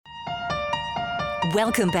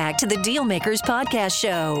Welcome back to the Dealmakers Podcast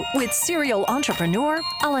Show with serial entrepreneur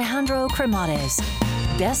Alejandro Cremades,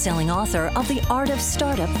 best-selling author of The Art of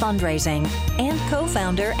Startup Fundraising and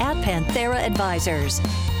co-founder at Panthera Advisors.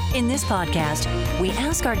 In this podcast, we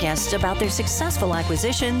ask our guests about their successful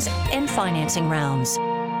acquisitions and financing rounds.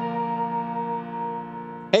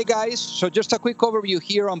 Hey guys, so just a quick overview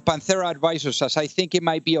here on Panthera Advisors, as I think it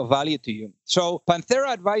might be of value to you. So Panthera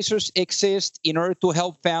Advisors exists in order to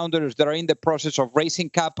help founders that are in the process of raising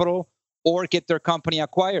capital or get their company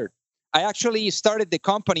acquired. I actually started the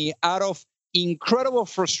company out of incredible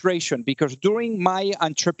frustration because during my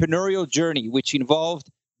entrepreneurial journey, which involved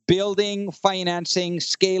building, financing,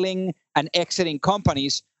 scaling, and exiting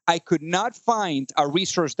companies, I could not find a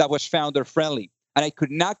resource that was founder-friendly. And I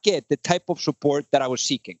could not get the type of support that I was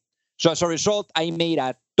seeking. So as a result, I made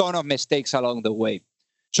a ton of mistakes along the way.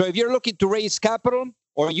 So if you're looking to raise capital,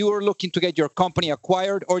 or you are looking to get your company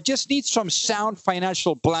acquired, or just need some sound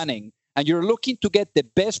financial planning, and you're looking to get the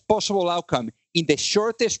best possible outcome in the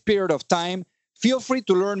shortest period of time, feel free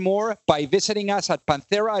to learn more by visiting us at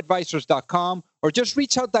pantheraadvisors.com, or just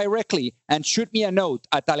reach out directly and shoot me a note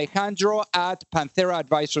at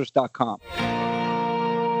alejandro@pantheraadvisors.com.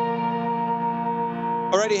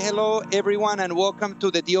 Alrighty, hello everyone, and welcome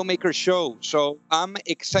to the Dealmaker Show. So I'm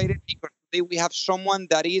excited because today we have someone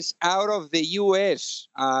that is out of the US,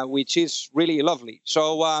 which is really lovely.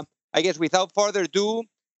 So I guess without further ado,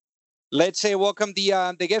 let's say welcome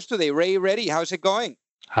the guest today, Ray Reddy. How's it going?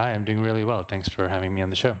 Hi, I'm doing really well. Thanks for having me on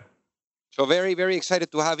the show. So very, very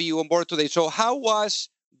excited to have you on board today. So how was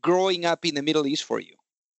growing up in the Middle East for you?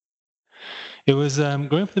 It was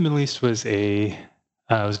growing up in the Middle East was it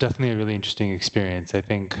was definitely a really interesting experience. I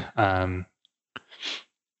think my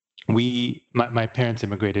parents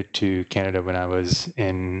immigrated to Canada when I was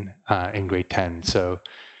in grade 10. So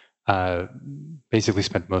basically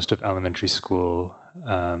spent most of elementary school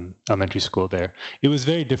there. It was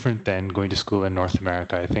very different than going to school in North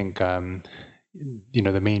America. I think I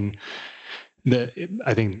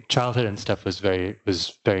think childhood and stuff was very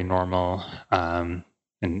normal.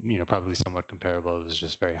 And probably somewhat comparable. It was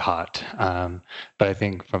just very hot. But I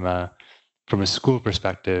think from a school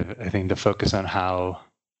perspective, I think the focus on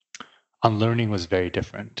learning was very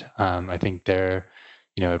different. I think there,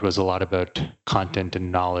 it was a lot about content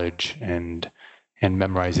and knowledge and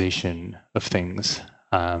memorization of things.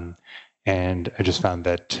 And I just found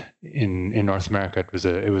that in North America, it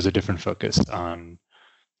was a different focus on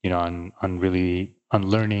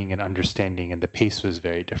learning and understanding, and the pace was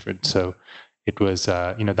very different. So it was,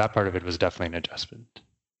 that part of it was definitely an adjustment.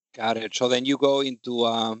 Got it. So then you go into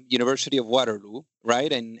University of Waterloo,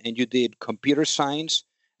 right? And you did computer science,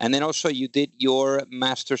 and then also you did your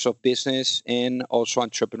Master's of Business and also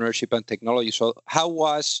Entrepreneurship and Technology. So how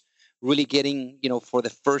was really getting, for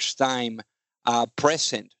the first time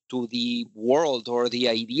present to the world or the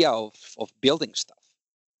idea of building stuff?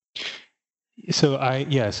 So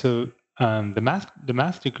the math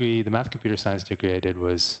computer science degree I did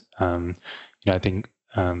was, I think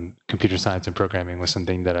computer science and programming was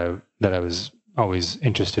something that I was always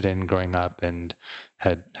interested in growing up, and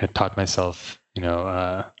had taught myself,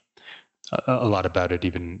 a lot about it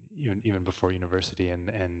even before university,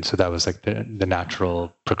 and so that was like the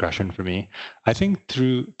natural progression for me. I think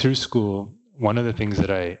through school, one of the things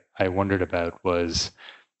that I wondered about was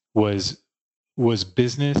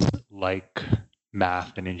business like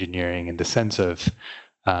math and engineering, in the sense of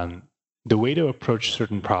the way to approach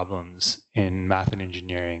certain problems in math and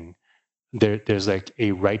engineering. There's like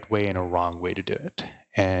a right way and a wrong way to do it.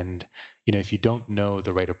 And if you don't know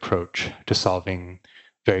the right approach to solving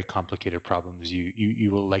very complicated problems,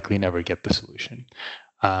 you will likely never get the solution.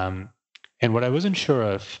 And what I wasn't sure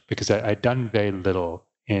of, because I'd done very little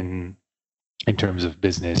in terms of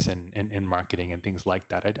business and marketing and things like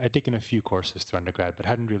that. I'd taken a few courses through undergrad, but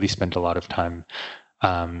hadn't really spent a lot of time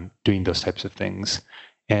doing those types of things.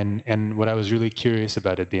 And what I was really curious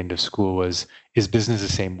about at the end of school was, is business the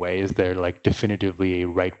same way? Is there like definitively a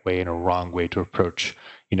right way and a wrong way to approach,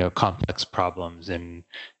 complex problems in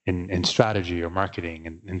strategy or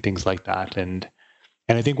marketing and things like that? And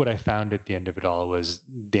I think what I found at the end of it all was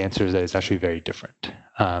the answer is that it's actually very different.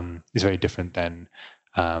 It's very different than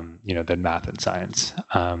math and science,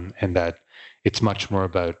 and that it's much more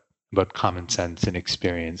about common sense and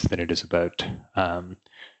experience than it is about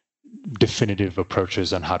definitive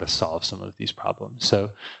approaches on how to solve some of these problems.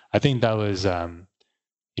 So I think that was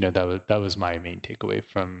that was my main takeaway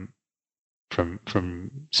from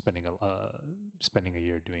spending a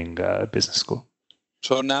year doing business school.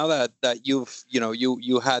 So now that you've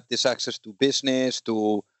you had this access to business,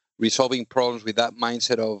 to resolving problems with that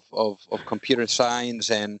mindset of computer science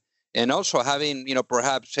and and also having,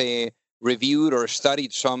 perhaps reviewed or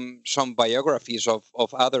studied some biographies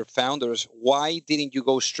of other founders, why didn't you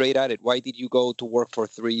go straight at it? Why did you go to work for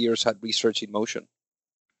 3 years at Research in Motion?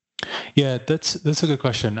 Yeah, that's a good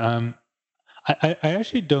question. I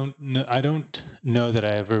actually don't know. I don't know that I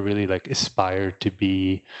ever really like aspired to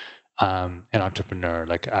be an entrepreneur.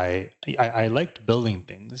 Like I liked building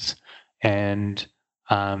things, and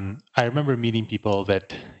I remember meeting people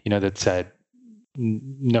that that said,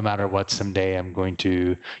 no matter what, someday I'm going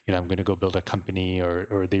to go build a company,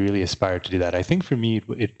 or they really aspire to do that. I think for me,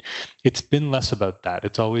 it's been less about that.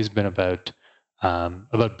 It's always been about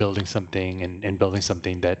building something, and building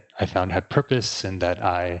something that I found had purpose and that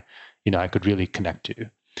I could really connect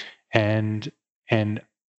to. And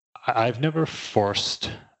I've never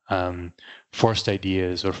forced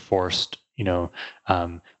ideas or forced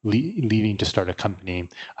leaving to start a company.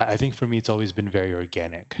 I think for me, it's always been very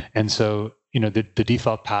organic. And so, the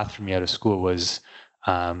default path for me out of school was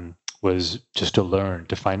just to learn,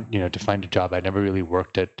 to find a job. I never really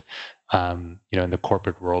worked at, in the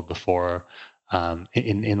corporate world before,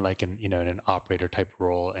 in an operator type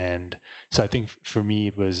role. And so I think for me,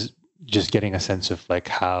 it was just getting a sense of like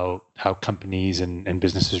how companies and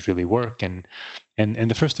businesses really work. And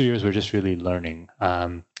the first 3 years were just really learning.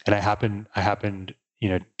 And I happened,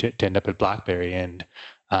 to end up at BlackBerry, and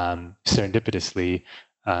serendipitously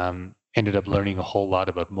ended up learning a whole lot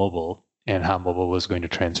about mobile and how mobile was going to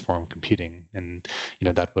transform computing. And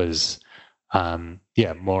that was more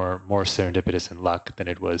serendipitous and luck than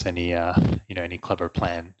it was any clever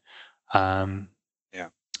plan.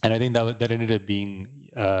 And I think that ended up being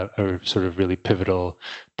a sort of really pivotal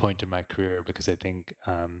point in my career, because I think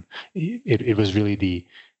it was really the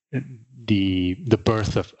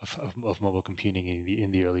birth of mobile computing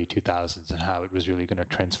in the early 2000s, and how it was really going to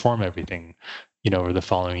transform everything, over the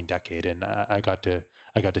following decade. And I got to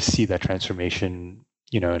see that transformation,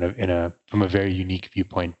 from a very unique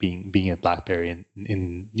viewpoint, being at BlackBerry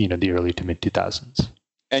in the early to mid 2000s.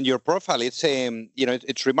 And your profile, it's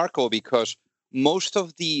it's remarkable, because most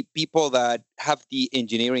of the people that have the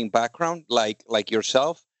engineering background, like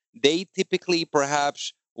yourself, they typically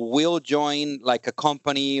perhaps will join like a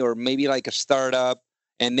company or maybe like a startup,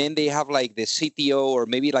 and then they have like the CTO or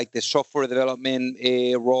maybe like the software development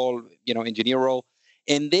role, engineer role.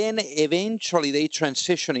 And then eventually they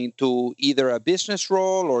transition into either a business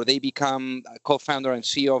role, or they become a co-founder and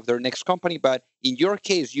CEO of their next company. But in your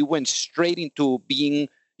case, you went straight into being,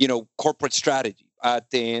 corporate strategy at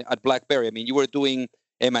BlackBerry. I mean, you were doing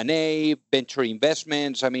M&A, venture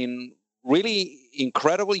investments. I mean, really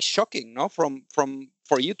incredibly shocking, no? For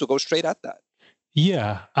you to go straight at that.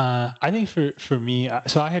 Yeah, I think for me,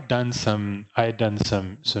 so I had done some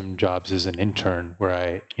jobs as an intern where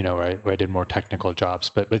I did more technical jobs,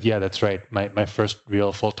 but yeah, that's right. My first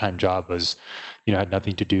real full-time job was, had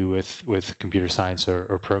nothing to do with computer science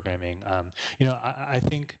or programming. I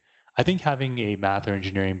think having a math or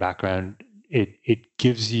engineering background, it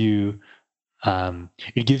gives you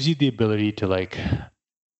the ability to like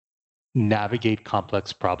navigate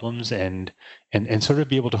complex problems and sort of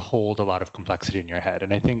be able to hold a lot of complexity in your head.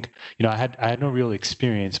 And I think, I had no real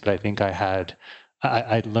experience, but I think I'd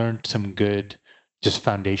learned some good, just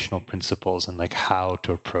foundational principles and like how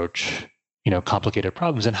to approach, complicated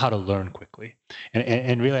problems and how to learn quickly.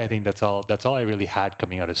 And really, I think that's all I really had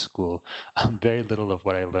coming out of school. Very little of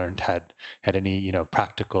what I learned had any,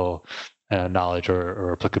 practical knowledge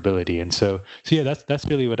or applicability. And so yeah, that's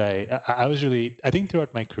really what I was really, I think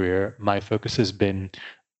throughout my career, my focus has been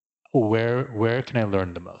where can I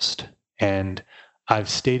learn the most? And I've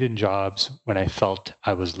stayed in jobs when I felt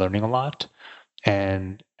I was learning a lot,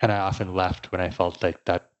 and I often left when I felt like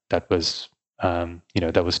that was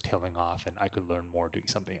that was tailing off and I could learn more doing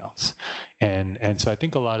something else. And so I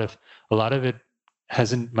think a lot of it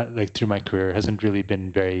hasn't, like through my career, hasn't really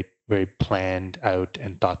been very, very planned out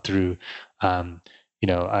and thought through.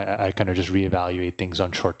 I kind of just reevaluate things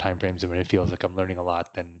on short time frames, and when it feels like I'm learning a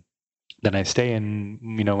lot, then I stay. And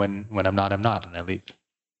when I'm not, and I leave.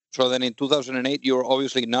 So then in 2008, you were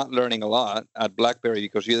obviously not learning a lot at BlackBerry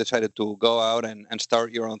because you decided to go out and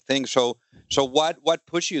start your own thing. So what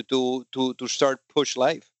pushed you to start Push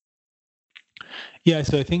Life? Yeah,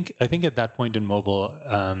 so I think at that point in mobile,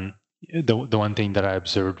 the one thing that I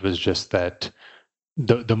observed was just that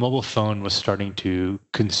the mobile phone was starting to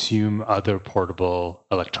consume other portable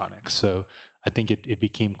electronics. So I think it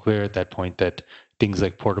became clear at that point that things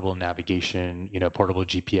like portable navigation, portable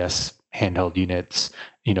GPS handheld units,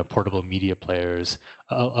 portable media players.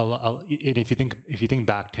 And if you think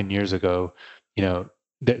back 10 years ago,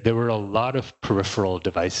 there were a lot of peripheral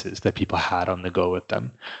devices that people had on the go with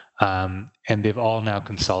them. And they've all now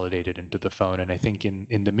consolidated into the phone. And I think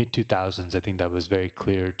in the mid 2000s, I think that was very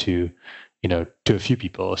clear to a few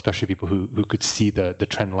people, especially people who could see the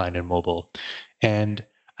trend line in mobile. And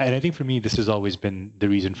I think for me, this has always been the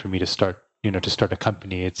reason for me to start a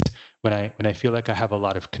company. It's when I feel like I have a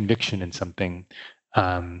lot of conviction in something.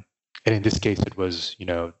 And in this case, it was,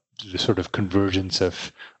 the sort of convergence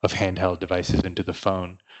of handheld devices into the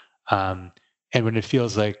phone. And when it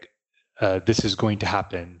feels like this is going to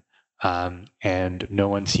happen, and no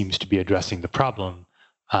one seems to be addressing the problem,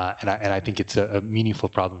 and I think it's a meaningful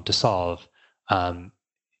problem to solve,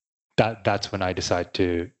 that's when I decide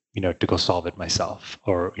to go solve it myself,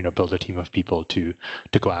 or build a team of people to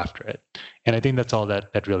go after it. And I think that's all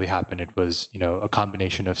that really happened. It was a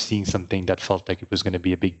combination of seeing something that felt like it was going to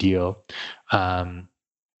be a big deal,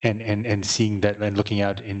 and seeing that, and looking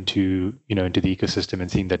out into into the ecosystem and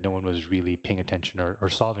seeing that no one was really paying attention or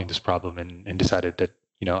solving this problem, and decided that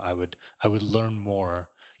I would learn more,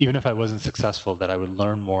 even if I wasn't successful, that I would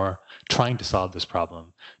learn more trying to solve this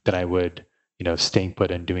problem than I would staying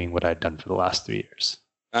put and doing what I'd done for the last 3 years.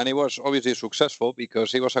 And it was obviously successful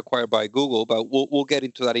because it was acquired by Google, but we'll get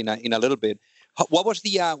into that in a little bit. What was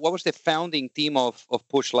the founding team of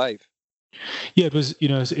Push Live? Yeah, it was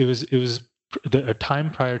a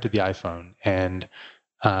time prior to the iPhone, and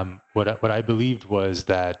what I believed was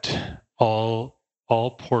that all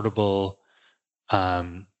portable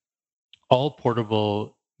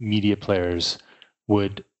media players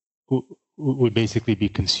would basically be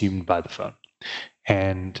consumed by the phone.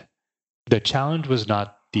 And the challenge was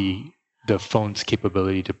not the phone's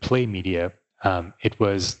capability to play media. It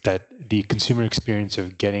was that the consumer experience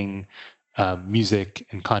of getting music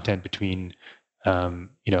and content between,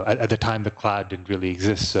 at the time the cloud didn't really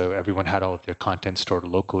exist, so everyone had all of their content stored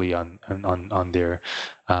locally on their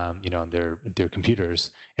on their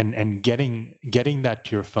computers, and getting that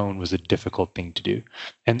to your phone was a difficult thing to do,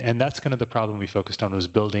 and that's kind of the problem we focused on, was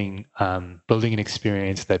building an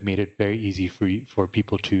experience that made it very easy for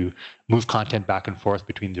people to move content back and forth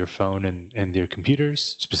between their phone and their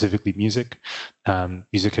computers, specifically music.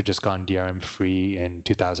 Music had just gone DRM free in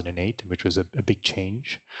 2008, which was a big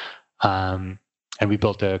change. And we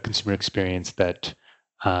built a consumer experience that,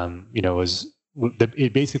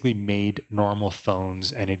 it basically made normal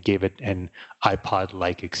phones, and it gave it an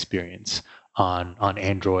iPod-like experience on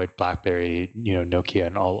Android, BlackBerry, Nokia,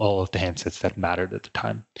 and all of the handsets that mattered at the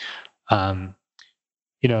time. And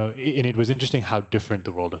it was interesting how different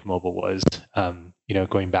the world of mobile was.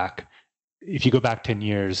 Going back, if you go back 10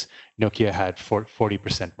 years, Nokia had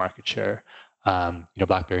 40% market share.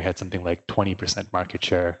 BlackBerry had something like 20% market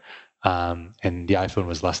share. And the iPhone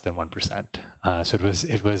was less than 1%. So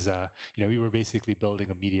it was we were basically building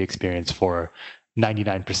a media experience for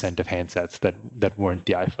 99% of handsets that weren't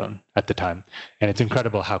the iPhone at the time. And it's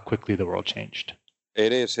incredible how quickly the world changed.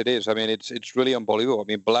 It is. I mean, it's really unbelievable. I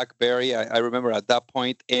mean, BlackBerry, I remember at that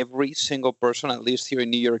point, every single person, at least here in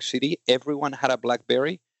New York City, everyone had a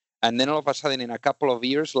BlackBerry. And then all of a sudden, in a couple of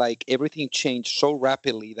years, like, everything changed so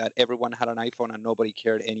rapidly that everyone had an iPhone and nobody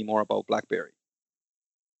cared anymore about BlackBerry.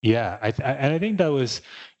 Yeah, I think that was,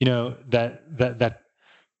 that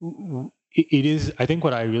it is. I think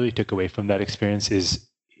what I really took away from that experience is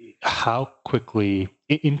how quickly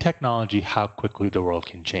in technology, how quickly the world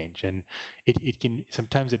can change, and it can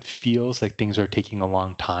sometimes it feels like things are taking a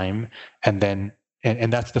long time, and then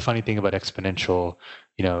and that's the funny thing about exponential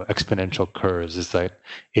curves, is that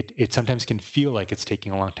it sometimes can feel like it's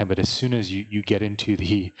taking a long time, but as soon as you get into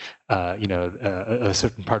the a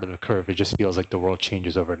certain part of the curve, it just feels like the world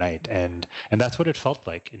changes overnight, and that's what it felt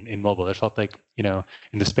like in mobile. It felt like in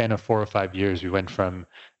the span of 4 or 5 years, we went from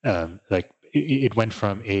it went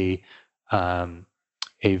from a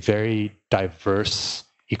very diverse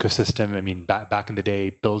ecosystem. I mean, back in the day,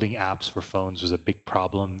 building apps for phones was a big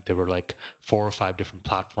problem. There were like 4 or 5 different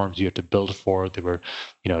platforms you had to build for. There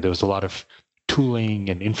was a lot of tooling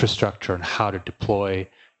and infrastructure on how to deploy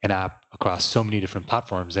an app across so many different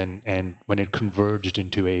platforms. And when it converged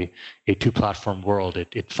into a 2-platform world,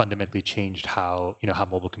 it fundamentally changed how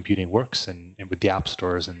mobile computing works, and with the app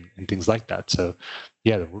stores and things like that. So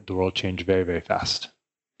yeah, the world changed very, very fast.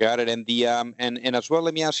 Got it. And and as well,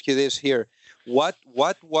 let me ask you this here. What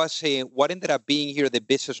ended up being here the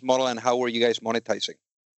business model, and how were you guys monetizing?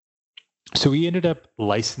 So we ended up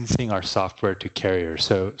licensing our software to carriers.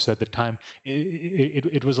 So at the time,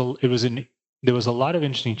 there was a lot of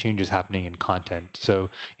interesting changes happening in content. So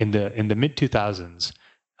in the mid 2000s,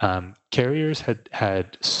 carriers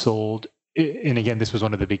had sold, and again, this was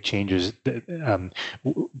one of the big changes.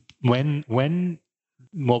 When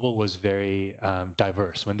mobile was very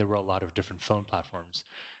diverse, when there were a lot of different phone platforms,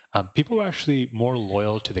 people were actually more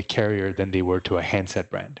loyal to the carrier than they were to a handset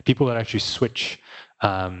brand. People would actually switch,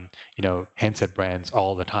 handset brands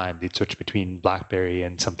all the time. They'd switch between BlackBerry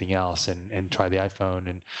and something else, and try the iPhone,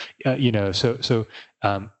 and so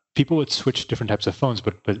people would switch different types of phones,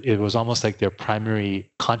 but it was almost like their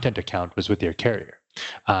primary content account was with their carrier.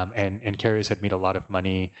 And carriers had made a lot of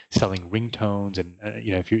money selling ringtones, and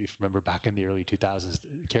if you remember back in the early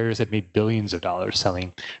 2000s, carriers had made billions of dollars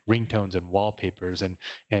selling ringtones and wallpapers and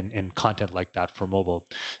content like that for mobile.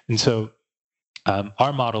 And so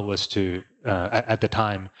our model was to at the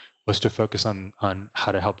time was to focus on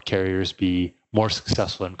how to help carriers be more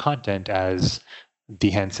successful in content as the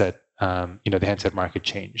handset the handset market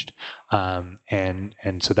changed, and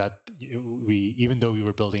so that even though we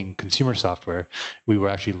were building consumer software, we were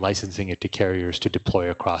actually licensing it to carriers to deploy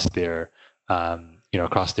across their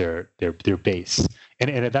base. And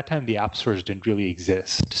at that time, the app stores didn't really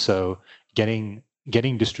exist, so getting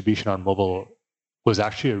distribution on mobile was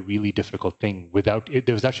actually a really difficult thing. Without it,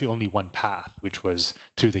 there was actually only one path, which was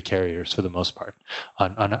through the carriers for the most part,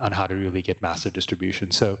 on how to really get massive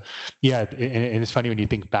distribution. So, yeah, and it's funny when you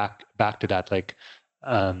think back to that, like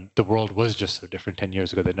the world was just so different 10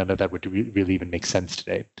 years ago that none of that would really even make sense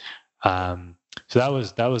today. So that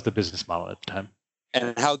was the business model at the time.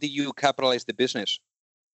 And how did you capitalize the business?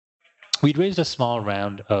 We'd raised a small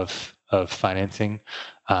round of financing.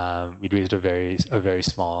 We'd raised a very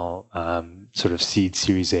small sort of seed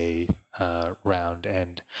Series A round,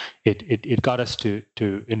 and it got us to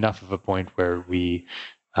enough of a point where we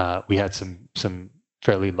had some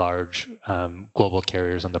fairly large global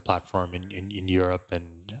carriers on the platform in Europe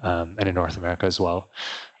and in North America as well.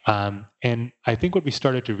 And I think what we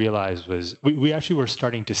started to realize was we actually were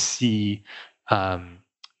starting to see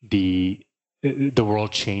the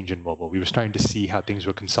world change in mobile. We were starting to see how things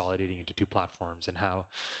were consolidating into two platforms, and how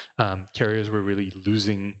carriers were really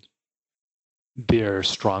losing their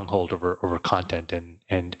stronghold over content,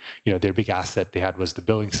 and their big asset they had was the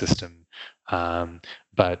billing system.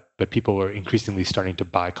 But people were increasingly starting to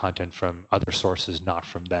buy content from other sources, not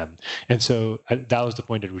from them. And so that was the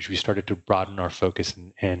point at which we started to broaden our focus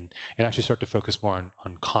and actually start to focus more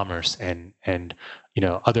on commerce and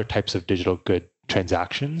other types of digital good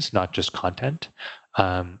transactions, not just content.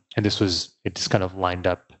 And it's kind of lined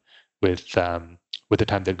up with the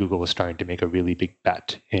time that Google was starting to make a really big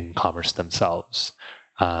bet in commerce themselves,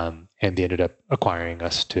 and they ended up acquiring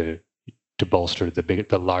us to bolster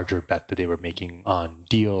the larger bet that they were making on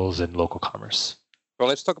deals and local commerce. Well,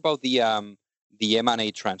 let's talk about the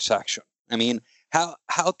M&A transaction. I mean, how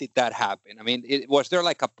did that happen? I mean, was there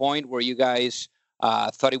like a point where you guys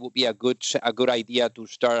thought it would be a good idea to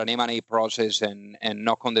start an M&A process and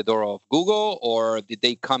knock on the door of Google, or did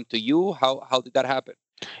they come to you? How did that happen?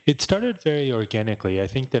 It started very organically. I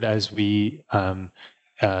think that as we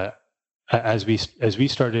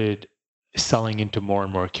started selling into more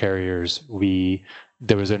and more carriers,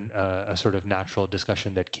 there was a sort of natural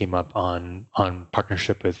discussion that came up on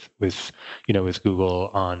partnership with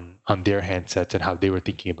Google on their handsets and how they were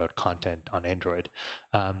thinking about content on Android,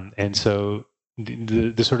 and so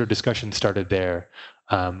the sort of discussion started there,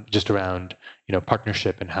 just around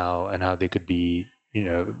partnership and how they could be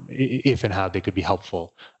if and how they could be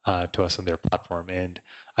helpful to us on their platform. And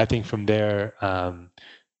I think from there,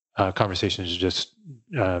 conversations just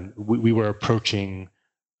we were approaching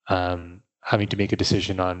having to make a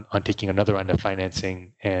decision on taking another round of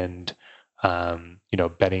financing and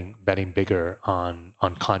betting bigger on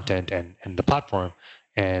content and the platform.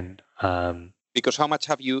 And because how much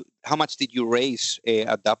did you raise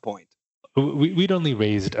at that point? We'd only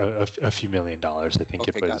raised a few $1 million. I think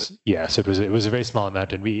it was. Yes, it was a very small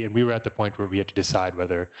amount, and we were at the point where we had to decide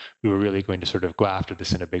whether we were really going to sort of go after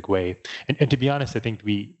this in a big way. And to be honest, I think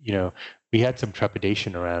we had some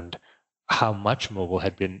trepidation around how much mobile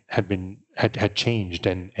had changed,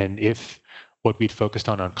 and if what we'd focused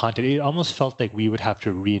on content, it almost felt like we would have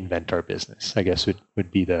to reinvent our business, I guess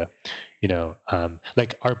would be the,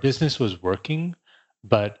 like our business was working,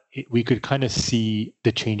 but we could kind of see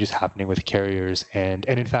the changes happening with carriers. And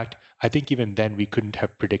in fact, I think even then we couldn't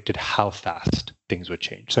have predicted how fast things would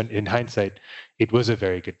change. So in hindsight, it was a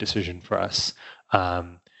very good decision for us,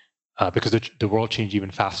 because the world changed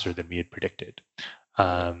even faster than we had predicted.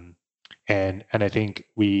 And I think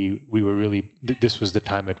we were really, this was the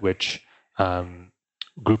time at which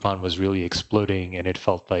Groupon was really exploding, and it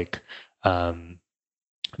felt like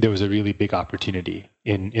there was a really big opportunity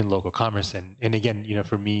in local commerce. And again,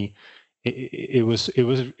 for me, it was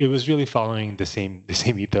really following the same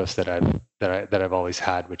ethos that I've always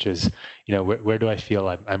had, which is, where do I feel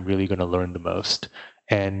I'm really going to learn the most?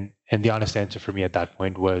 And the honest answer for me at that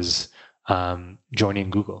point was joining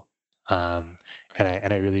Google.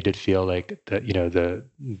 And I really did feel like the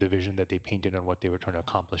vision that they painted on what they were trying to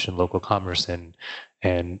accomplish in local commerce and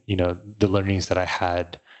the learnings that I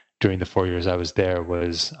had during the 4 years I was there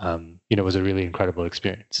was was a really incredible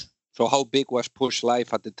experience. So how big was Push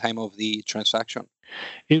Life at the time of the transaction?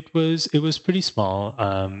 It was pretty small.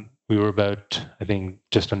 We were about, I think,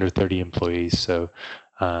 just under 30 employees. So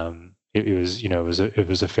it was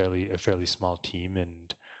a fairly small team,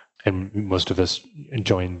 and most of us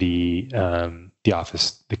joined the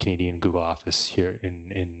office, the Canadian Google office here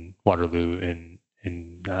in Waterloo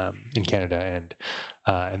in Canada,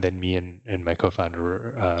 and then me and my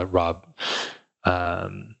co-founder Rob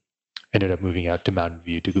ended up moving out to Mountain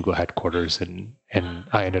View to Google headquarters, and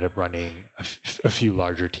I ended up running a few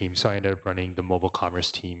larger teams. So I ended up running the mobile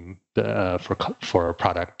commerce team for a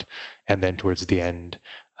product, and then towards the end,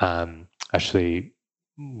 actually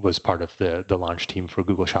was part of the launch team for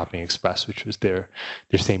Google Shopping Express, which was their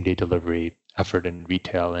same day delivery effort in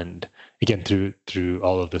retail. And again, through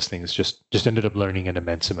all of those things, just ended up learning an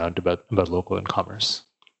immense amount about local and commerce.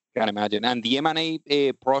 Can't imagine. And the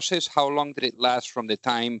M&A process, how long did it last from the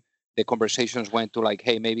time the conversations went to like,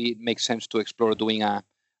 hey, maybe it makes sense to explore doing an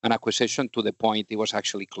acquisition to the point it was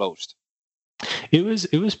actually closed? It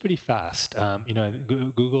was pretty fast.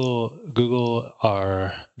 Google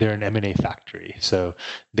they're an M&A factory, so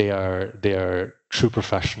they are true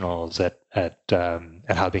professionals at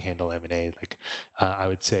how they handle M&A. Like I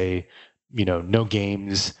would say, no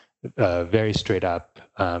games, very straight up.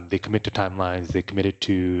 They commit to timelines. They committed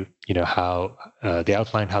to how they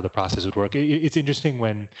outlined how the process would work. It's interesting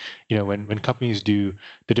when companies do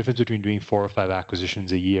the difference between doing 4 or 5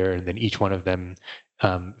 acquisitions a year, and then each one of them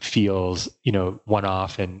feels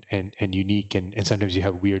one-off and unique, and sometimes you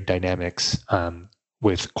have weird dynamics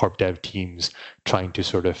with corp dev teams trying to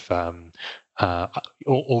sort of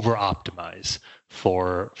over optimize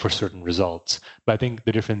for certain results. But I think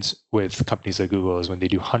the difference with companies like Google is when they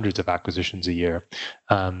do hundreds of acquisitions a year,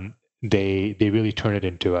 they really turn it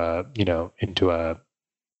into a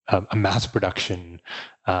mass production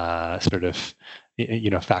sort of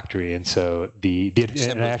factory. And so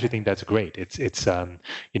and I actually think that's great. It's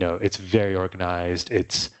very organized.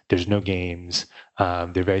 There's no games.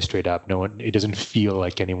 They're very straight up. It doesn't feel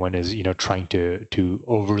like anyone is trying to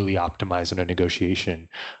overly optimize on a negotiation.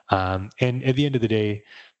 And at the end of the day,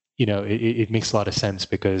 it makes a lot of sense,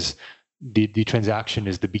 because the transaction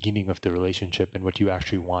is the beginning of the relationship, and what you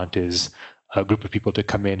actually want is a group of people to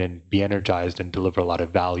come in and be energized and deliver a lot of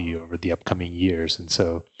value over the upcoming years. And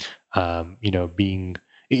so, being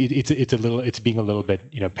a little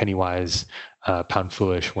bit, penny wise, pound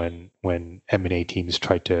foolish when M&A teams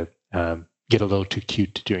try to get a little too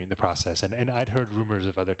cute during the process. And I'd heard rumors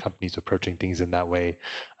of other companies approaching things in that way,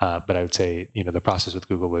 but I would say, the process with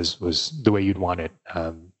Google was the way you'd want it.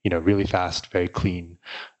 Really fast, very clean,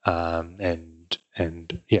 and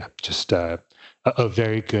yeah, just a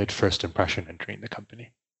very good first impression entering the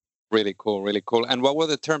company. Really cool, really cool. And what were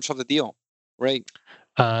the terms of the deal, Ray?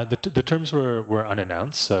 The terms were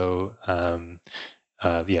unannounced, so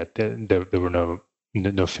there were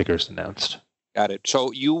no figures announced. Got it.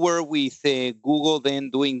 So you were with Google then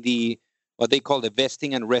doing what they call the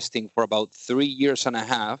vesting and resting for about 3 years and a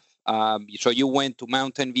half. So you went to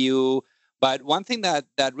Mountain View, but one thing that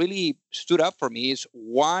really stood up for me is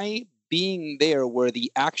why, being there where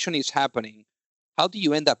the action is happening, how do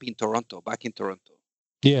you end up back in Toronto?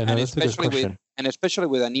 Yeah, no, that's a good question. Especially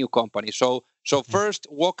with a new company. So first,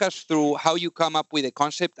 walk us through how you come up with a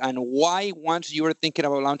concept and why, once you were thinking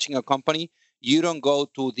about launching a company, you don't go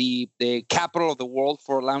to the capital of the world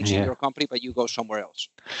for launching your company, but you go somewhere else.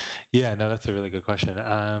 Yeah, no, that's a really good question.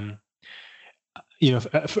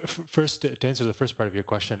 First, to answer the first part of your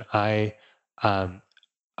question,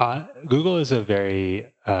 Google is a very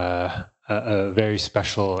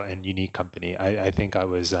special and unique company. I think I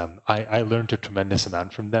was I learned a tremendous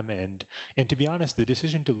amount from them, and to be honest, the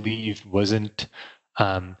decision to leave wasn't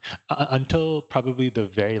until probably the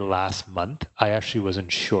very last month. I actually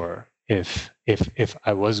wasn't sure if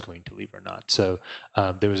I was going to leave or not. So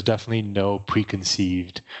there was definitely no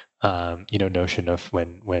preconceived notion of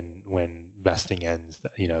when vesting ends,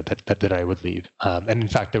 that I would leave. And in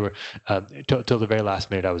fact, there were till the very last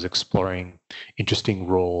minute, I was exploring interesting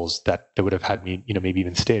roles that would have had me, maybe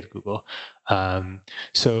even stay at Google.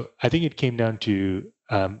 So I think it came down to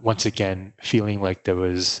once again feeling like there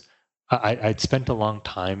was. I'd spent a long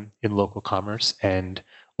time in local commerce, and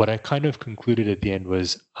what I kind of concluded at the end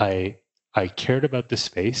was I cared about the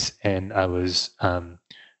space, and I was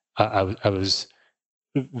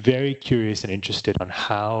very curious and interested on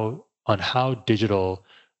how digital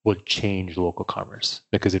would change local commerce,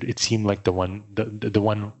 because it seemed like the one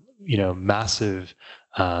massive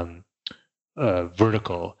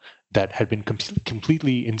vertical that had been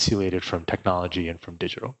completely insulated from technology and from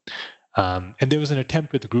digital. And there was an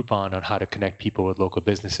attempt with Groupon on how to connect people with local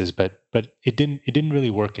businesses, but it didn't really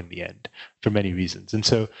work in the end for many reasons. And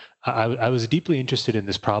so I was deeply interested in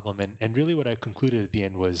this problem, and really what I concluded at the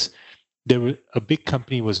end was a big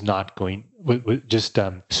company was not going just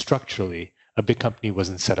structurally. A big company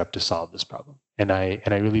wasn't set up to solve this problem, and I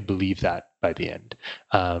really believe that by the end.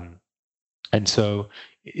 And so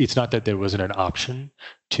it's not that there wasn't an option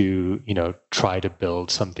to try to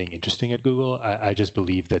build something interesting at Google. I just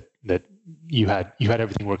believe that you had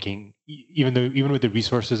everything working, even with the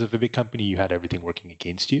resources of a big company, you had everything working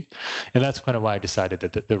against you, and that's kind of why I decided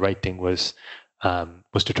that the right thing was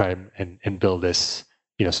to try and build this,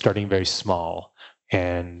 starting very small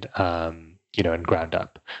and and ground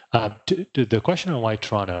up. To the question on why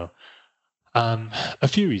Toronto, a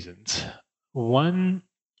few reasons. One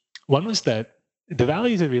was that the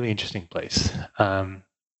Valley is a really interesting place. On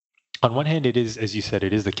one hand, it is, as you said,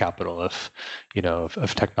 it is the capital of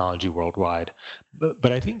technology worldwide.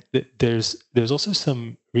 But I think that there's also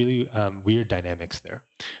some really weird dynamics there.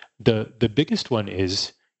 The biggest one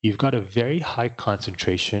is you've got a very high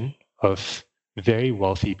concentration of very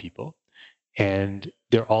wealthy people, and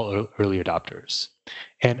they're all early adopters.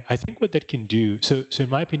 And I think what that can do, so in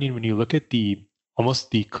my opinion, when you look at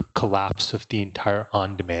almost the collapse of the entire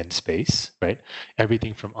on-demand space, right?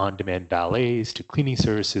 Everything from on-demand valets to cleaning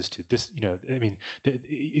services to this,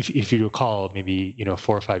 if you recall, maybe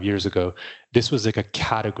 4 or 5 years ago, this was like a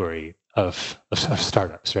category of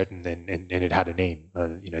startups, right? And it had a name,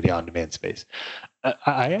 the on-demand space.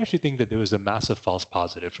 I actually think that there was a massive false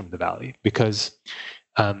positive from the Valley because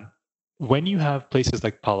when you have places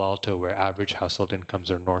like Palo Alto where average household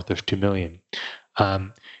incomes are north of 2 million,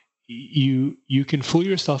 you can fool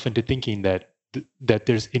yourself into thinking that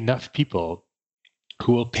there's enough people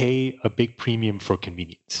who will pay a big premium for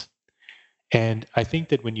convenience. And I think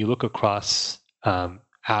that when you look across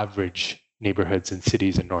average neighborhoods and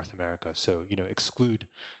cities in North America, so exclude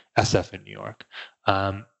SF in New York,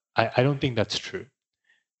 I don't think that's true.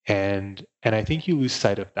 And I think you lose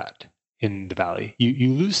sight of that in the Valley.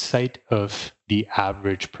 You lose sight of the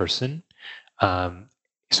average person.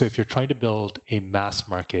 So if you're trying to build a mass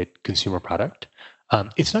market consumer product,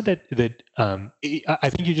 it's not that I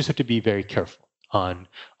think you just have to be very careful on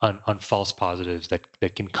false positives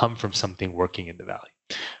that can come from something working in the Valley.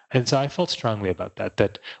 And so I felt strongly about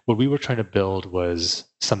that what we were trying to build was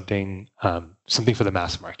something for the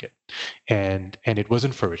mass market, and it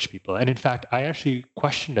wasn't for rich people. And in fact, I actually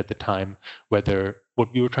questioned at the time whether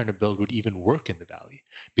what we were trying to build would even work in the Valley,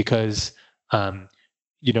 because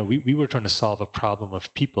we were trying to solve a problem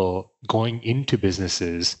of people going into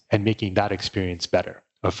businesses and making that experience better,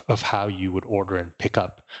 of how you would order and pick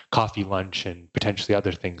up coffee, lunch, and potentially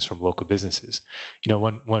other things from local businesses.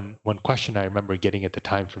 One question I remember getting at the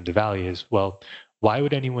time from the Valley is, well, why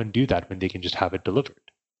would anyone do that when they can just have it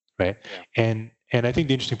delivered, right? Yeah. And I think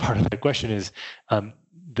the interesting part of that question is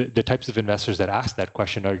the types of investors that ask that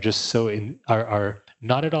question are just are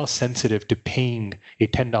not at all sensitive to paying a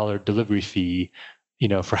 $10 delivery fee,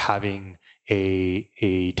 for having a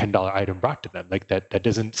 $10 item brought to them. Like that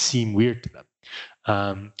doesn't seem weird to them.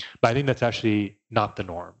 But I think that's actually not the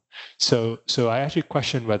norm. So I actually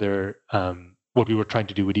questioned whether what we were trying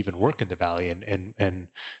to do would even work in the Valley. And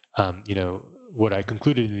what I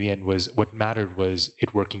concluded in the end was what mattered was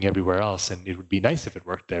it working everywhere else. And it would be nice if it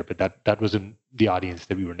worked there, but that wasn't the audience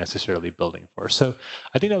that we were necessarily building for. So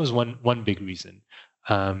I think that was one big reason.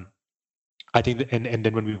 I think that, and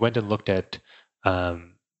then when we went and looked at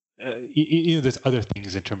there's other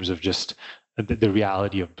things in terms of just the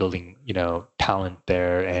reality of building, talent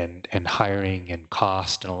there and hiring and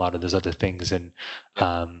cost and a lot of those other things. And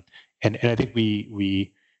I think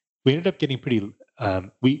we ended up getting pretty.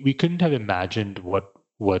 We couldn't have imagined what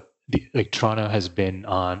Toronto has been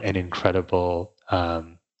on an incredible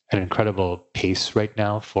pace right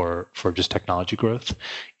now for just technology growth.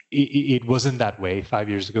 It wasn't that way 5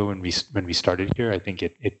 years ago when we started here. I think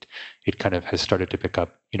it kind of has started to pick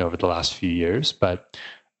up, over the last few years. But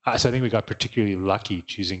so I think we got particularly lucky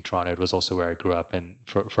choosing Toronto. It was also where I grew up, and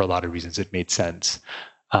for a lot of reasons, it made sense.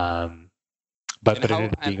 But it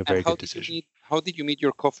ended up being a very good decision. How did you meet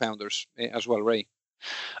your co-founders as well, Ray?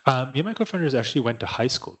 Me and my co-founders actually went to high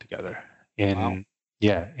school together in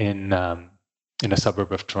a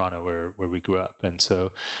suburb of Toronto where we grew up. And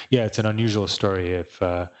so, it's an unusual story of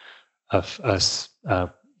us,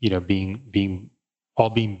 being all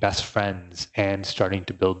being best friends and starting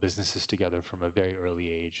to build businesses together from a very early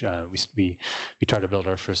age. We tried to build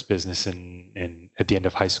our first business in at the end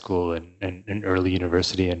of high school and early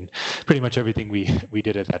university, and pretty much everything we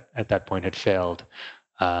did at that point had failed.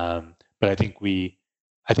 But I think we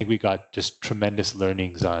got just tremendous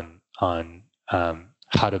learnings on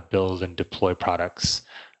how to build and deploy products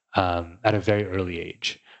at a very early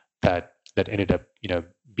age that ended up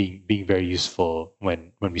being very useful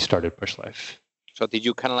when we started Pushlife. So did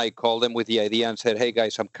you kind of like call them with the idea and said, "Hey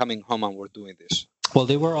guys, I'm coming home and we're doing this"? Well,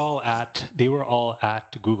 they were all at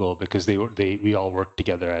Google because we all worked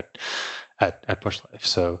together at Pushlife.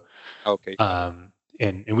 So okay.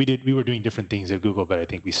 And we were doing different things at Google, but I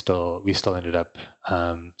think we still ended up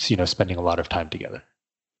spending a lot of time together.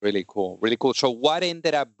 Really cool. So what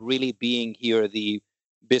ended up really being here the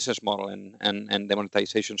business model and the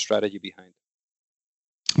monetization strategy behind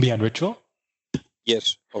Ritual?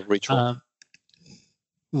 Yes, of Ritual.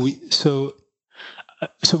 We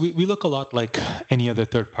look a lot like any other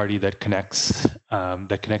third party that connects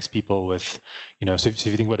people with, so if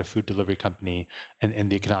you think about a food delivery company and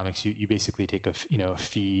the economics, you basically take a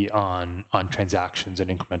fee on transactions and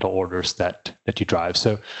incremental orders that you drive.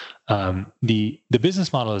 So the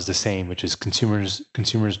business model is the same, which is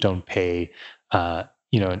consumers don't pay an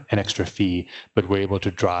extra fee, but we're able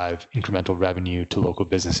to drive incremental revenue to local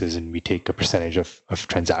businesses, and we take a percentage of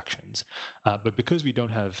transactions. But because we don't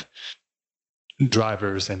have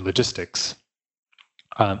drivers and logistics,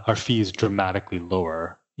 our fee is dramatically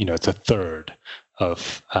lower. It's a third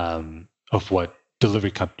of what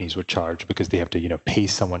delivery companies would charge because they have to pay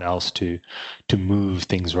someone else to move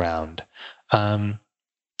things around.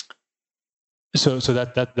 So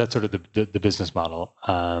that's sort of the business model.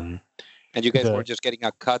 And you guys were just getting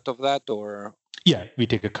a cut of that, or? Yeah, we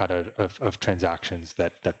take a cut of transactions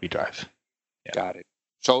that we drive. Yeah. Got it.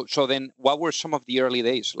 So then what were some of the early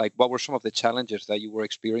days? Like, what were some of the challenges that you were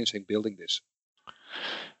experiencing building this?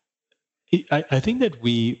 I think that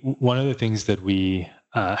one of the things that we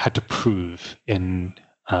had to prove in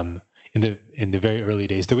the very early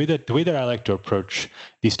days, the way that I like to approach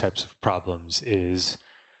these types of problems is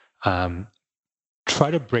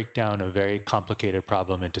try to break down a very complicated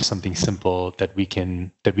problem into something simple that we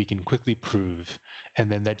can quickly prove,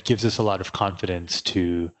 and then that gives us a lot of confidence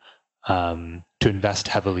to invest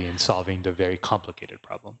heavily in solving the very complicated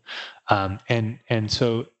problem. And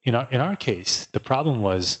so in our case, the problem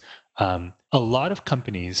was a lot of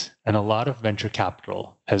companies and a lot of venture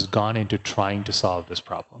capital has gone into trying to solve this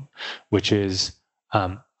problem, which is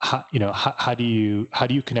how do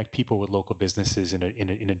you connect people with local businesses in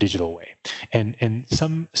a digital way? And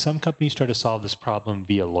some companies try to solve this problem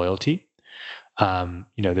via loyalty.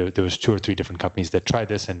 There was 2 or 3 different companies that tried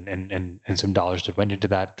this, and some dollars that went into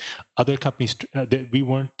that. Other companies, we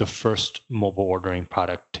weren't the first mobile ordering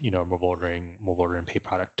product, mobile order and pay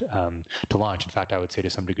product to launch. In fact, I would say to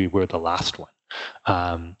some degree we're the last one.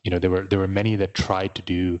 There were many that tried to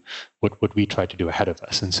do what we tried to do ahead of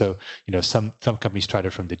us, and so some companies tried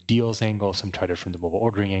it from the deals angle, some tried it from the mobile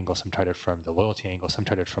ordering angle, some tried it from the loyalty angle, some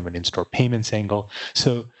tried it from an in-store payments angle.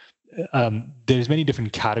 So there's many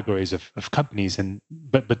different categories of companies,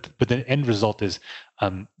 but the end result is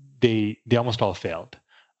they almost all failed.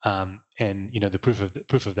 And the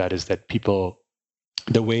proof of that is that people,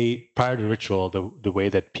 the way prior to Ritual, the way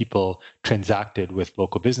that people transacted with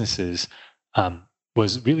local businesses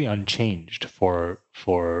was really unchanged for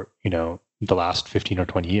the last 15 or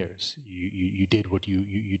 20 years. You did what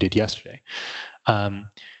you did yesterday.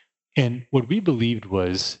 And what we believed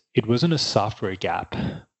was it wasn't a software gap.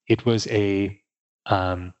 It was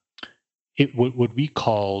what we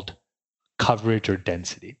called coverage or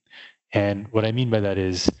density. And what I mean by that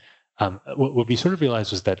is what we sort of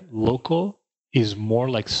realized was that local is more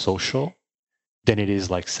like social than it is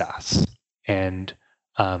like SaaS. And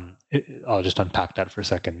I'll just unpack that for a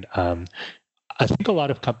second. I think a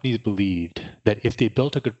lot of companies believed that if they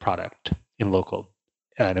built a good product in local,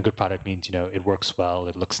 and a good product means it works well,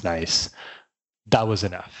 it looks nice, that was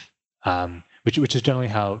enough. Which is generally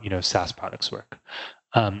how SaaS products work.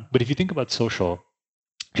 But if you think about social,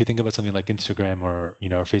 if you think about something like Instagram or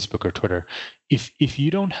Facebook or Twitter, if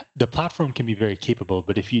you don't, the platform can be very capable,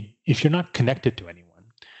 but if you're not connected to anyone,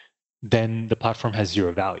 then the platform has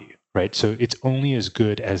zero value, right? So it's only as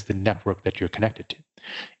good as the network that you're connected to.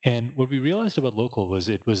 And what we realized about local was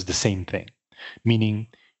it was the same thing, meaning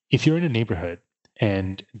if you're in a neighborhood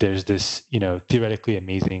and there's this theoretically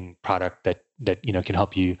amazing product that can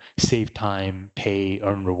help you save time, pay,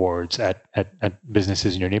 earn rewards at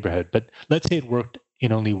businesses in your neighborhood, but let's say it worked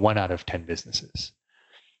in only 1 out of 10 businesses.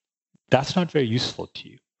 That's not very useful to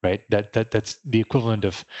you, right? That's the equivalent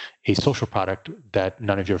of a social product that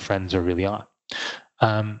none of your friends are really on.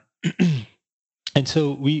 And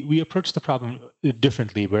so we approached the problem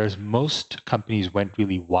differently, whereas most companies went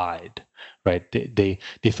really wide, right? They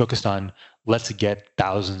focused on, let's get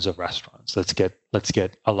thousands of restaurants, let's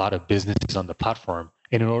get a lot of businesses on the platform.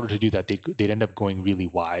 And in order to do that, they'd end up going really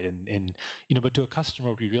wide. And but to a customer,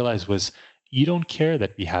 what we realized was, you don't care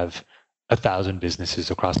that we have 1,000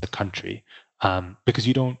 businesses across the country. Because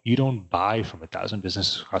you don't buy from 1,000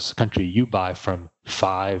 businesses across the country. You buy from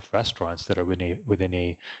 5 restaurants that are within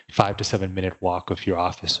a 5 to 7 minute walk of your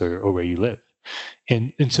office or where you live.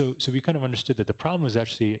 And so we kind of understood that the problem was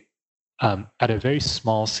actually at a very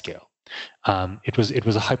small scale. It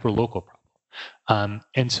was a hyper local problem.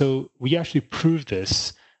 And so we actually proved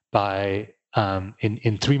this by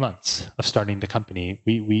in 3 months of starting the company,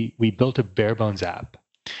 we built a bare bones app,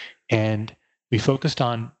 and we focused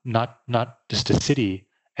on not just a city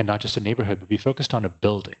and not just a neighborhood, but we focused on a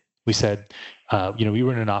building. We said, we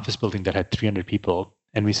were in an office building that had 300 people,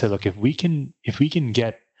 and we said, look, if we can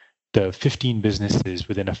get the 15 businesses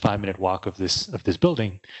within a 5-minute walk of this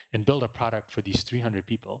building and build a product for these 300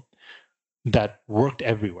 people that worked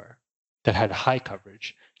everywhere, that had high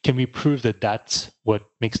coverage, can we prove that that's what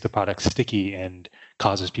makes the product sticky and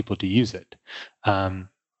causes people to use it? And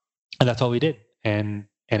that's all we did. And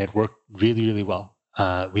it worked really, really well.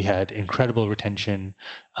 We had incredible retention.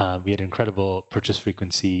 We had incredible purchase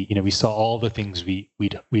frequency. We saw all the things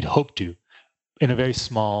we'd hoped to in a very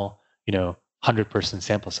small, 100-person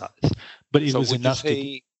sample size. But it was enough.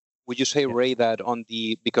 Would you say, Ray, that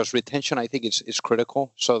because retention, I think is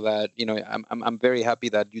critical. So that I'm very happy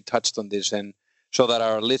that you touched on this, and so that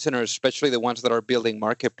our listeners, especially the ones that are building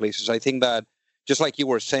marketplaces, I think that, just like you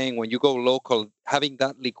were saying, when you go local, having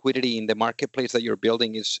that liquidity in the marketplace that you're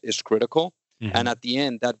building is critical. Mm-hmm. And at the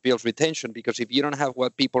end, that builds retention, because if you don't have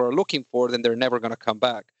what people are looking for, then they're never going to come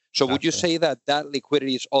back. So would you say that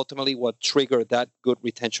liquidity is ultimately what triggered that good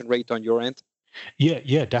retention rate on your end?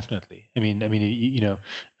 Yeah, definitely. I mean,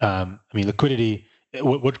 liquidity.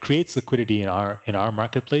 What creates liquidity in our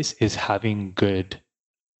marketplace is having good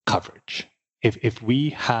coverage. If we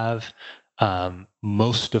have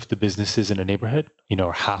most of the businesses in a neighborhood,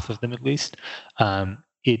 or half of them at least,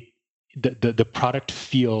 the product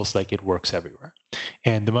feels like it works everywhere.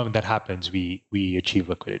 And the moment that happens, we achieve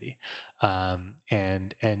liquidity.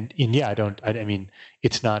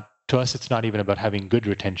 It's not, to us, it's not even about having good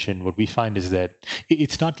retention. What we find is that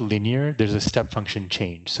it's not linear. There's a step function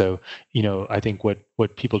change. So, I think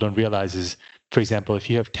what people don't realize is, for example, if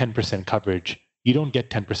you have 10% coverage, you don't get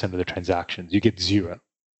 10% of the transactions, you get 0.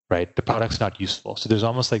 Right? The product's not useful. So there's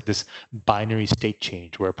almost like this binary state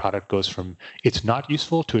change where a product goes from it's not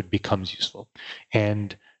useful to it becomes useful.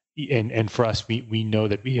 And for us, we know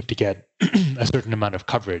that we have to get a certain amount of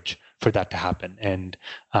coverage for that to happen. And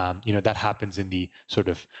that happens in the sort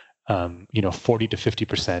of 40 to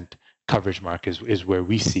 50% coverage mark is where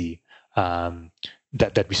we see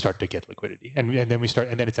that we start to get liquidity, and then it's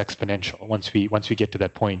exponential. Once we get to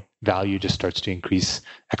that point, value just starts to increase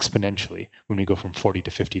exponentially when we go from 40 to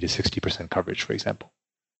 50 to 60% coverage, for example.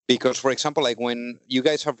 Because, for example, like when you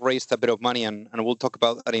guys have raised a bit of money, and we'll talk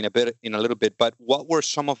about that in a little bit, but what were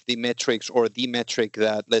some of the metrics or the metric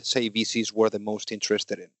that, let's say, VCs were the most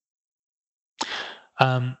interested in?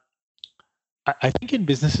 I think in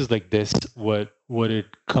businesses like this, what it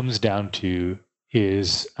comes down to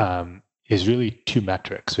is really 2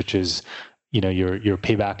 metrics, which is, your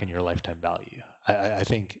payback and your lifetime value. I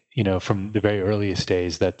think, from the very earliest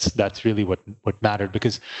days, that's really what mattered,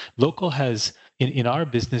 because local has, in our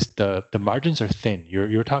business, the margins are thin.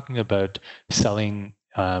 You're talking about selling,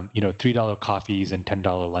 $3 coffees and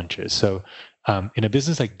 $10 lunches. So in a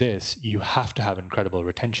business like this, you have to have incredible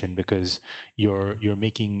retention, because you're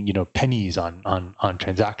making, pennies on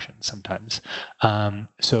transactions sometimes.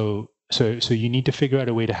 So you need to figure out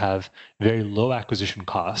a way to have very low acquisition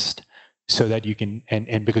cost, so that you can,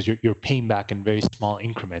 and because you're paying back in very small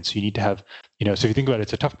increments, you need to have, so if you think about it,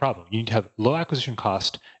 it's a tough problem. You need to have low acquisition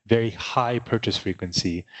cost, very high purchase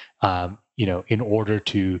frequency, in order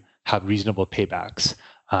to have reasonable paybacks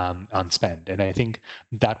on spend. And I think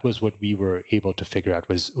that was what we were able to figure out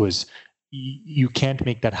was you can't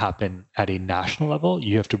make that happen at a national level.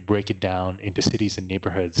 You have to break it down into cities and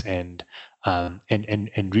neighborhoods, and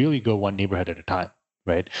really go one neighborhood at a time,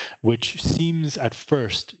 right? Which seems at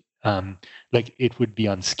first like it would be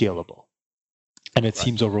unscalable, and it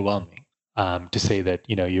seems overwhelming to say that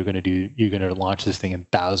you're going to launch this thing in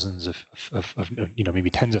thousands of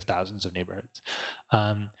maybe tens of thousands of neighborhoods,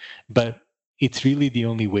 but it's really the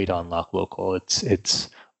only way to unlock local. It's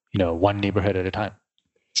one neighborhood at a time.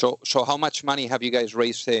 So how much money have you guys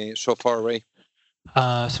raised so far, Ray?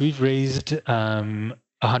 So we've raised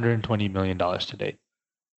 $120 million to date.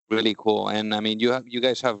 Really cool. And I mean, you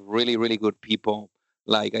guys have really, really good people.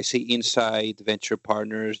 Like I see Insight Venture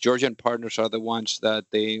Partners, Georgian Partners are the ones that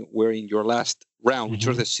they were in your last round, which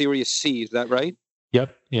was the Series C. Is that right?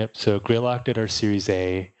 Yep. So Greylock did our Series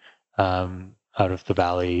A out of the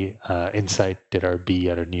Valley. Insight did our B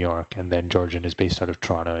out of New York, and then Georgian is based out of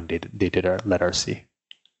Toronto, and they led our C.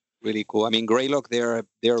 Really cool. I mean, Greylock, they're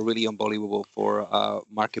really unbelievable for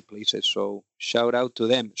marketplaces. So shout out to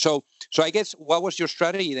them. So I guess what was your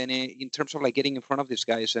strategy then in terms of like getting in front of these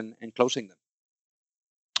guys and closing them?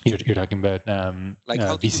 You're talking about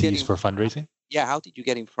VCs for fundraising? Yeah. How did you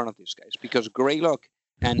get in front of these guys? Because Greylock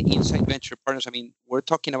and Insight Venture Partners, I mean, we're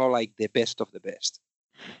talking about like the best of the best.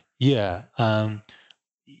 Yeah. My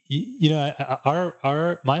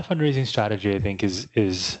fundraising strategy, I think,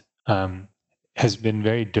 is has been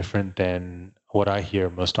very different than what I hear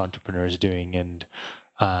most entrepreneurs doing, and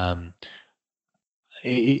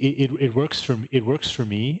it works for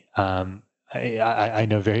me. I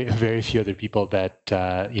know very, very few other people that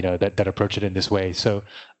that approach it in this way. So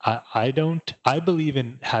I believe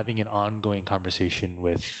in having an ongoing conversation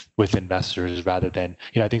with investors rather than,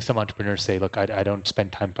 I think some entrepreneurs say, look, I don't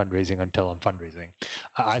spend time fundraising until I'm fundraising.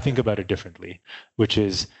 I think about it differently, which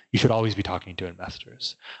is you should always be talking to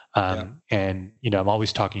investors. And, I'm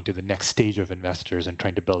always talking to the next stage of investors and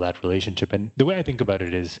trying to build that relationship. And the way I think about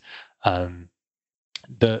it is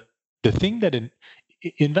the thing that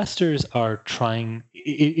investors are trying,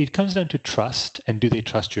 it comes down to trust, and do they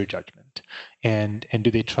trust your judgment, and do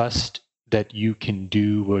they trust that you can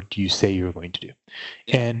do what you say you're going to do?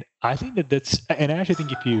 Yeah. And I think and I actually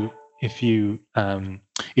think if you're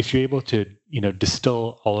able to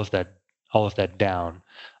distill all of that down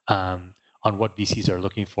on what VCs are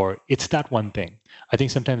looking for, it's that one thing. I think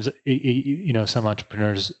sometimes, some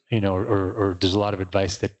entrepreneurs, or there's a lot of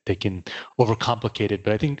advice that they can overcomplicate it.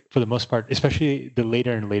 But I think for the most part, especially the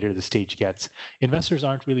later and later the stage gets, investors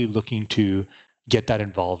aren't really looking to get that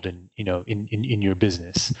involved in your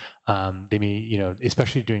business. They may,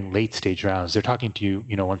 especially during late stage rounds, they're talking to you,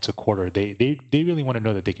 once a quarter. They really want to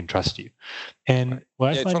know that they can trust you. And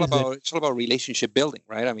what I find it's all about relationship building,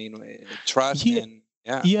 right? I mean, trust and.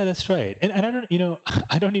 Yeah, that's right. And I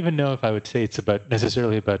don't even know if I would say it's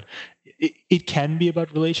necessarily about, it can be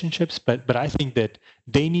about relationships, but I think that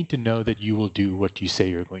they need to know that you will do what you say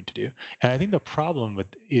you're going to do. And I think the problem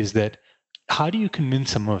is that how do you convince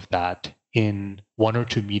some of that in one or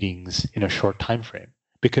two meetings in a short time frame?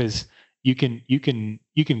 Because you can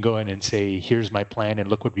go in and say, here's my plan and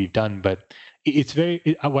look what we've done. But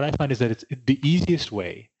what I find is that it's the easiest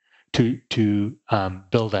way to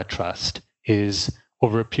build that trust is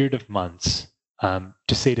over a period of months,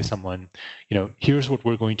 to say to someone, here's what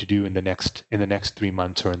we're going to do in the next 3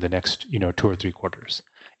 months or in the next 2 or 3 quarters.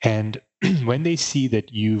 And when they see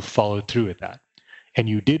that you followed through with that and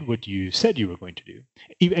you did what you said you were going to do,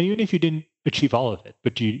 even if you didn't achieve all of it,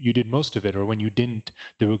 but you did most of it, or when you didn't,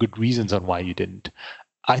 there were good reasons on why you didn't.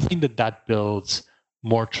 I think that builds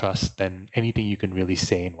more trust than anything you can really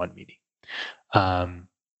say in one meeting.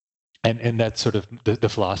 And that's sort of the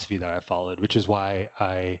philosophy that I followed, which is why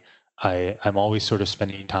I'm always sort of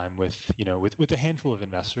spending time with a handful of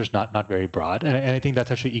investors, not very broad. And I think that's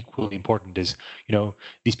actually equally important is,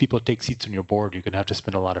 these people take seats on your board. You're going to have to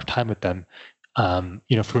spend a lot of time with them.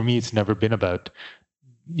 For me, it's never been about,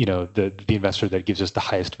 the investor that gives us the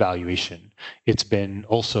highest valuation. It's been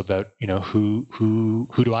also about, who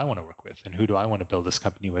do I want to work with, and who do I want to build this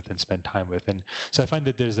company with and spend time with. And so I find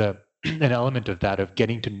that there's an element of that, of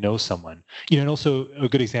getting to know someone, and also a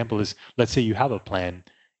good example is, let's say you have a plan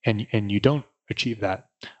and you don't achieve that.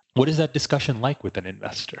 What is that discussion like with an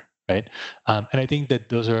investor, right? And I think that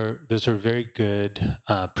those are very good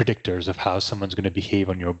predictors of how someone's going to behave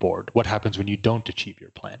on your board. What happens when you don't achieve your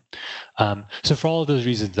plan? So for all of those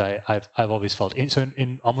reasons, I've always felt,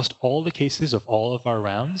 in almost all the cases of all of our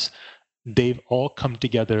rounds, they've all come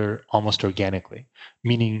together almost organically,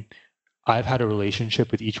 meaning I've had a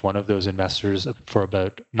relationship with each one of those investors for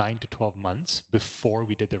about 9 to 12 months before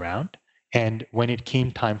we did the round. And when it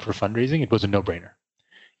came time for fundraising, it was a no-brainer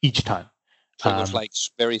each time. So it was like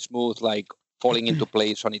very smooth, like falling into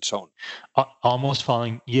place on its own. Almost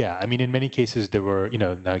falling. Yeah. I mean, in many cases there were,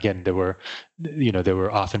 there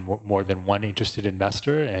were often more than one interested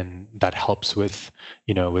investor, and that helps with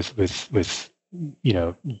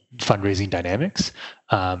fundraising dynamics.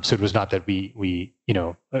 So it was not that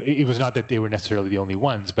it was not that they were necessarily the only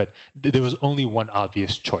ones, but there was only one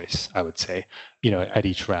obvious choice, I would say, at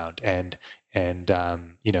each round. And there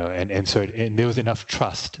was enough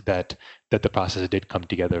trust that the process did come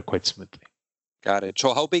together quite smoothly. Got it.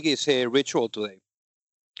 So how big is Ritual today?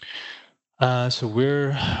 So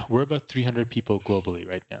we're about 300 people globally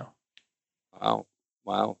right now.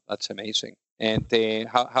 Wow, that's amazing. And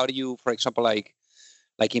how do you, for example, like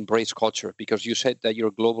embrace culture? Because you said that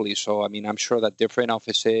you're globally, so I mean, I'm sure that different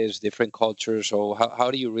offices, different cultures. So how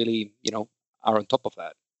do you really, are on top of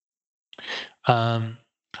that?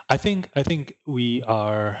 I think we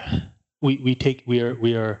are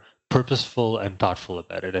purposeful and thoughtful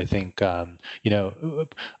about it. I think our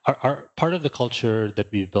part of the culture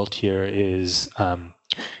that we've built here is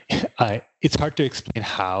it's hard to explain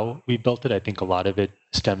how we built it. I think a lot of it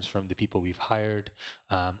stems from the people we've hired,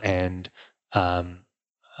 I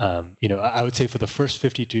would say for the first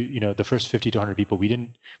 50 to 100 people, we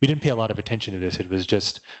didn't pay a lot of attention to this. It was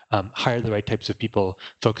just hire the right types of people,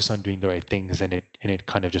 focus on doing the right things, and it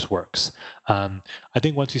kind of just works. I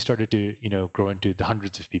think once we started to grow into the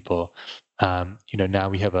hundreds of people, now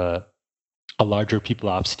we have a larger people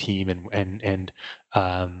ops team, and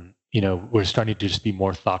we're starting to just be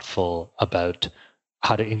more thoughtful about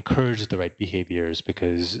how to encourage the right behaviors,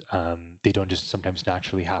 because they don't just sometimes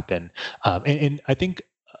naturally happen. And I think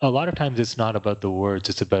a lot of times it's not about the words,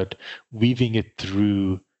 it's about weaving it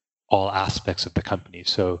through all aspects of the company.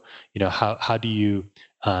 So, how do you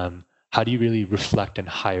really reflect and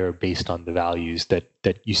hire based on the values that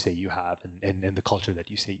you say you have, and the culture that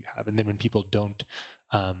you say you have? And then when people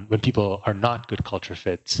are not good culture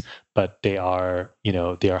fits, but they are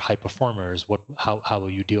high performers, how will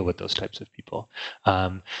you deal with those types of people?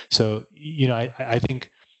 So,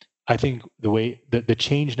 I think the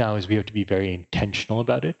change now is we have to be very intentional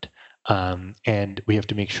about it, and we have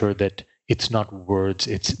to make sure that it's not words;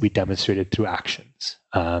 we demonstrate it through actions,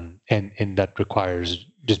 and that requires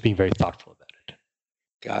just being very thoughtful about it.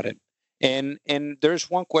 Got it. And there's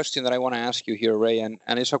one question that I want to ask you here, Ray, and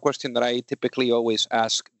it's a question that I typically always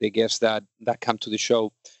ask the guests that come to the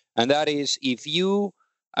show, and that is,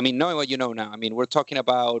 knowing what you know now, we're talking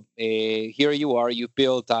about here you are, you've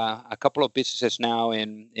built a couple of businesses now,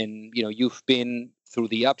 and you've been through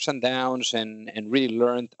the ups and downs and really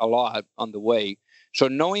learned a lot on the way. So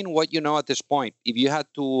knowing what you know at this point, if you had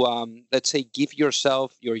to, let's say, give your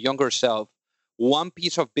younger self, one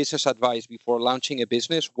piece of business advice before launching a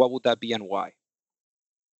business, what would that be and why?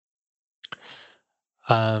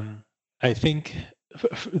 I think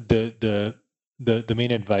the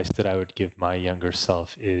main advice that I would give my younger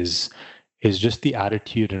self is just the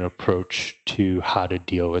attitude and approach to how to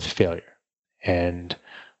deal with failure. And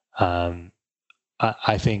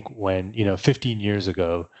I think when 15 years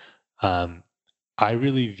ago, I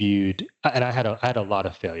really viewed, and I had a lot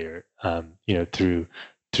of failure,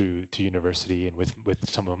 through university and with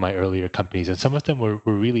some of my earlier companies, and some of them were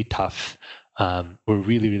really tough. Were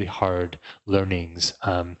really, really hard learnings.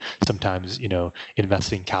 Sometimes,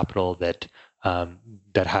 investing capital that had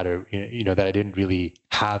that I didn't really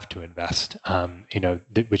have to invest,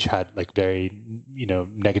 which had like very,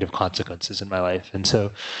 negative consequences in my life. And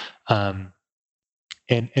so, and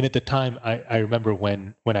at the time, I remember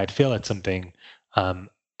when I'd fail at something,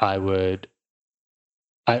 I would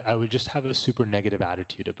just have a super negative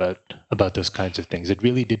attitude about those kinds of things. It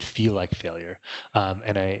really did feel like failure,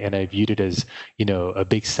 and I viewed it as a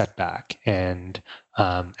big setback, and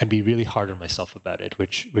be really hard on myself about it,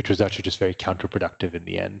 which was actually just very counterproductive in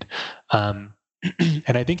the end. And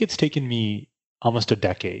I think it's taken me almost a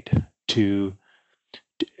decade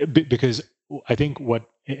because I think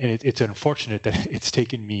it's unfortunate that it's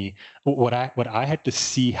taken me what I had to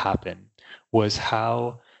see happen was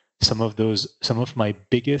how some of my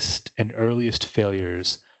biggest and earliest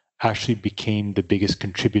failures actually became the biggest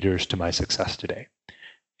contributors to my success today.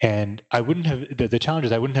 And I wouldn't have, the challenge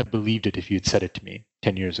is I wouldn't have believed it if you'd said it to me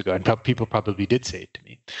 10 years ago. And people probably did say it to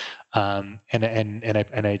me.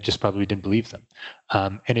 And I just probably didn't believe them.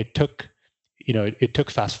 And it took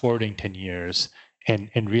fast forwarding 10 years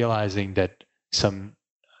and realizing that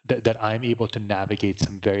that I'm able to navigate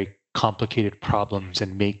some very complicated problems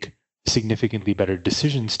and make significantly better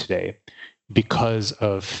decisions today because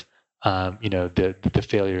of the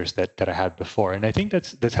failures that I had before. And I think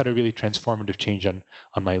that's had a really transformative change on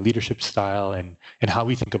my leadership style and how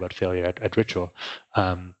we think about failure at Ritual,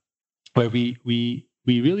 where we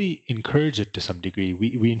really encourage it to some degree.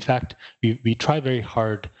 We in fact try very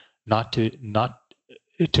hard not to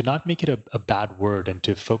make it a bad word, and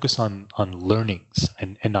to focus on learnings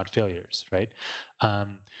and not failures, right?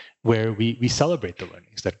 Where we celebrate the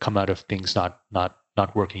learnings that come out of things not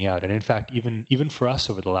working out. And in fact, even for us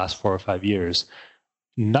over the last 4 or 5 years,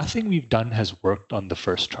 nothing we've done has worked on the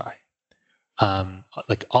first try.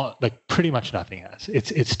 like pretty much nothing has.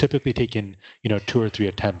 It's typically taken 2 or 3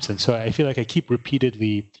 attempts, and so I feel like I keep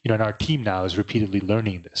repeatedly, and our team now is repeatedly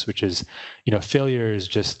learning this, which is failure is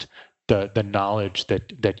just the knowledge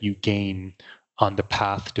that you gain on the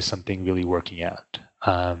path to something really working out.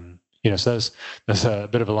 So that's a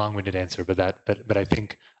bit of a long-winded answer, but I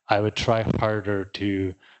think I would try harder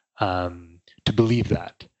to believe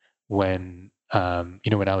that when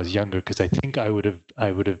when I was younger, because I think I would have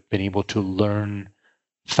been able to learn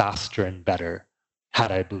faster and better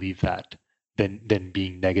had I believed that than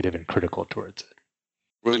being negative and critical towards it.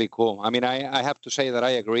 Really cool. I mean, I have to say that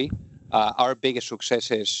I agree. Our biggest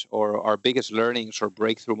successes or our biggest learnings or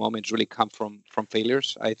breakthrough moments really come from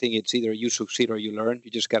failures. I think it's either you succeed or you learn.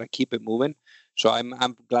 You just got to keep it moving. So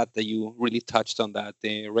I'm glad that you really touched on that,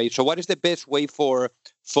 Ray. So what is the best way for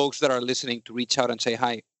folks that are listening to reach out and say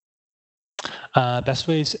hi? Best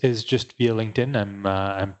ways is just via LinkedIn.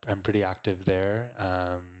 I'm pretty active there.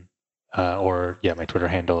 My Twitter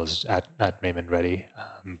handle is at Raymond Reddy.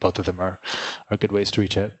 Both of them are good ways to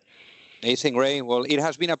reach out. Amazing, Ray. Well, it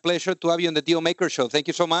has been a pleasure to have you on the Deal Maker Show. Thank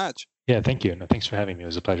you so much. Yeah, thank you. No, thanks for having me. It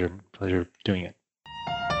was a pleasure doing it.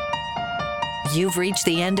 You've reached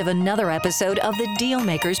the end of another episode of the Deal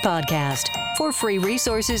Makers Podcast. For free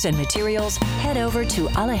resources and materials, head over to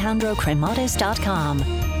alejandrocremades.com.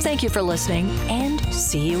 Thank you for listening, and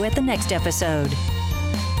see you at the next episode.